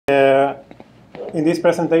In this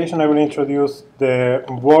presentation, I will introduce the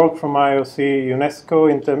work from IOC UNESCO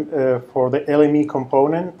for the LME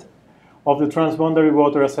component of the Transboundary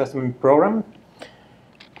Water Assessment Program.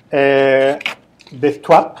 The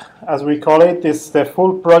TWAP, as we call it, is the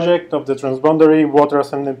full project of the Transboundary Water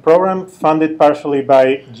Assessment Program, funded partially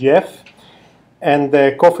by GF and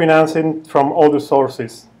co-financing from other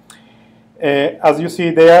sources. As you see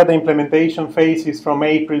there, the implementation phase is from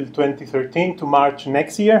April 2013 to March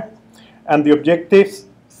next year. And the objectives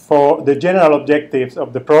for the general objectives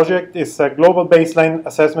of the project is a global baseline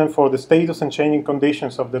assessment for the status and changing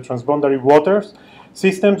conditions of the transboundary waters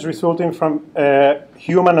systems resulting from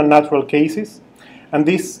human and natural cases. And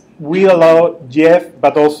this will allow GF,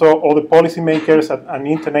 but also all the policymakers and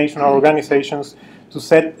international organizations to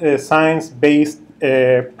set science-based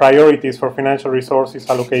priorities for financial resources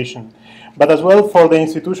allocation, but as well for the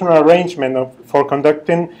institutional arrangement for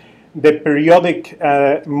conducting the periodic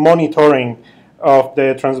monitoring of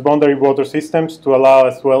the transboundary water systems to allow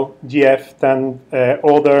as well GF and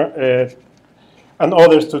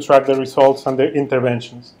others to track the results and the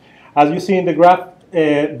interventions. As you see in the graph,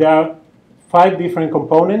 there are 5 different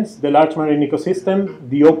components: the large marine ecosystem,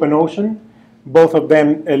 the open ocean, both of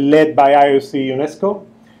them led by IOC UNESCO.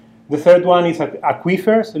 The third one is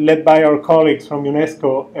aquifers, led by our colleagues from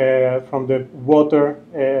UNESCO from the water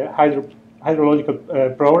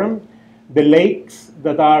hydrological program. The lakes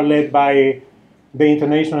that are led by the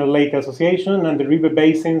International Lake Association, and the river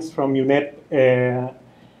basins from UNEP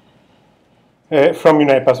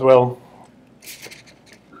as well.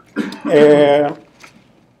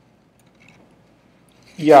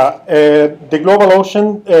 The global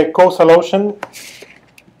ocean, coastal ocean.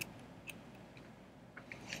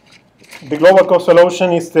 The global coastal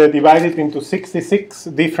ocean is divided into 66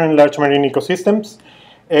 different large marine ecosystems,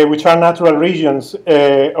 which are natural regions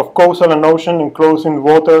of coastal and ocean enclosing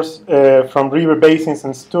waters from river basins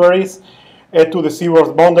and estuaries to the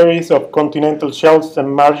seaboard boundaries of continental shelves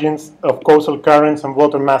and margins of coastal currents and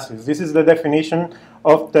water masses. This is the definition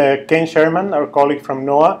of Ken Sherman, our colleague from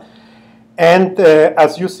NOAA. And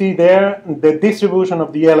as you see there, the distribution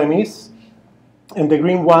of the LMEs, and the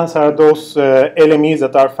green ones are those LMEs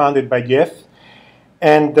that are funded by GF,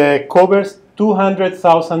 and covers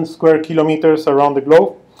 200,000 square kilometers around the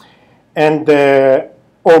globe, and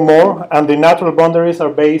or more, and the natural boundaries are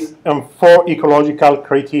based on 4 ecological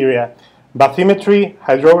criteria: bathymetry,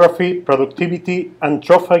 hydrography, productivity, and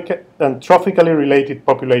trophically related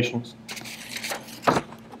populations.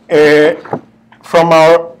 From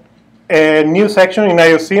our new section in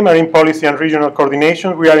IOC, Marine Policy and Regional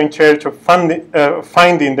Coordination, we are in charge of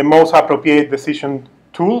finding the most appropriate decision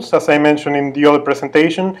tools, as I mentioned in the other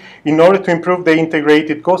presentation, in order to improve the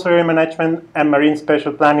integrated coastal area management and marine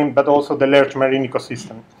spatial planning, but also the large marine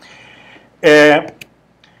ecosystem. The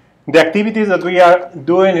activities that we are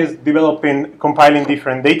doing is compiling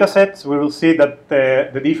different data sets. We will see that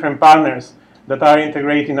the different partners that are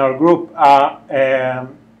integrated in our group are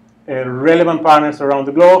relevant partners around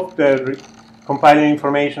the globe. They're compiling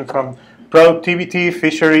information from productivity,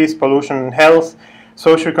 fisheries, pollution and health,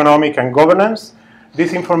 socioeconomic and governance.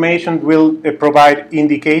 This information will provide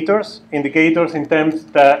indicators in terms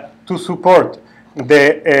to support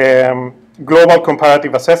the global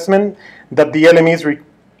comparative assessment that the LMEs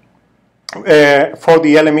for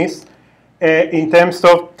the LMEs in terms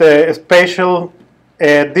of the spatial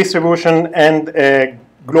distribution and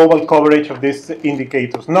global coverage of these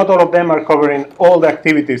indicators. Not all of them are covering all the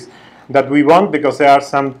activities that we want, because there are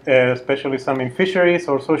some, especially some in fisheries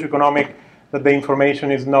or socioeconomic, that the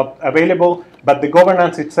information is not available, but the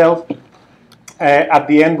governance itself at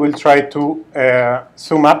the end will try to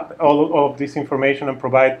sum up all of this information and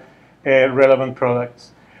provide relevant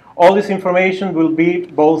products. All this information will be,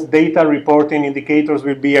 both data, reporting, indicators,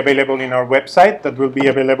 will be available in our website that will be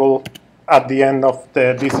available at the end of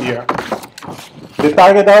this year. The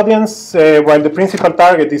target audience, while the principal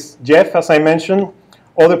target is GF, as I mentioned,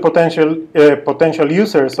 other potential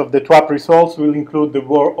users of the TWAP results will include the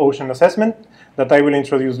World Ocean Assessment, that I will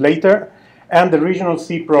introduce later, and the regional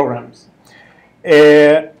sea programs.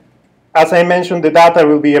 As I mentioned, the data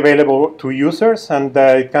will be available to users, and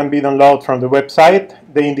it can be downloaded from the website.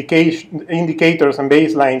 The indicators and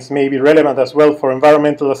baselines may be relevant as well for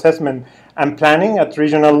environmental assessment and planning at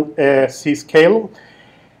regional sea scale.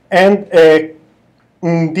 And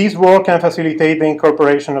this work can facilitate the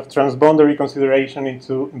incorporation of transboundary consideration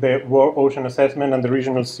into the World Ocean Assessment and the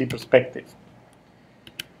regional sea perspective.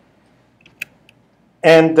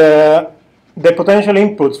 And the potential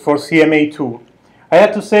inputs for CMA2. I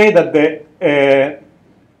have to say that the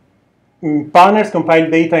partners compile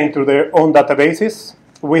data into their own databases.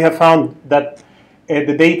 We have found that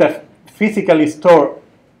the data physically stored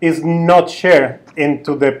is not shared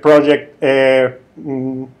into the project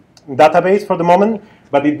database for the moment,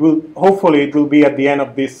 but it will, hopefully it will be at the end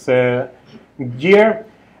of this year.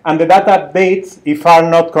 And the data updates, if are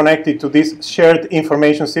not connected to this shared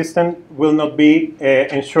information system, will not be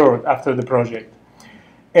ensured after the project.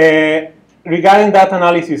 Regarding data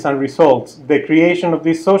analysis and results, the creation of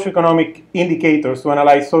these socioeconomic indicators to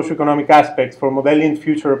analyze socioeconomic aspects for modeling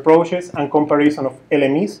future approaches and comparison of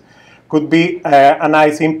LMEs could be a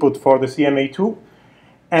nice input for the CMA2.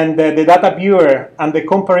 And the data viewer and the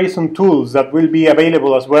comparison tools that will be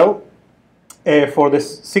available as well for the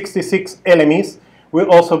 66 LMEs will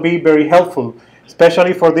also be very helpful,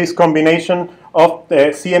 especially for this combination of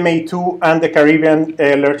the CMA2 and the Caribbean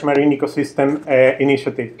Large Marine Ecosystem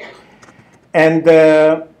Initiative. And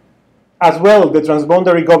as well, the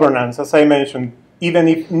transboundary governance, as I mentioned, even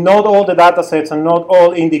if not all the data sets and not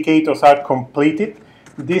all indicators are completed,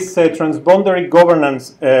 this transboundary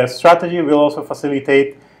governance strategy will also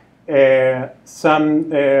facilitate some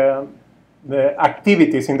the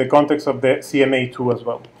activities in the context of the CMA2 as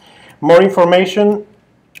well. More information,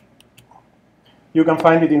 you can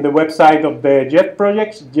find it in the website of the JEF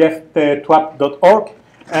projects, jeftwap.org,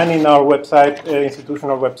 and in our website,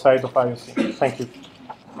 institutional website of IOC. Thank you.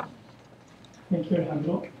 Thank you,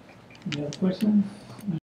 Alejandro. Any other questions?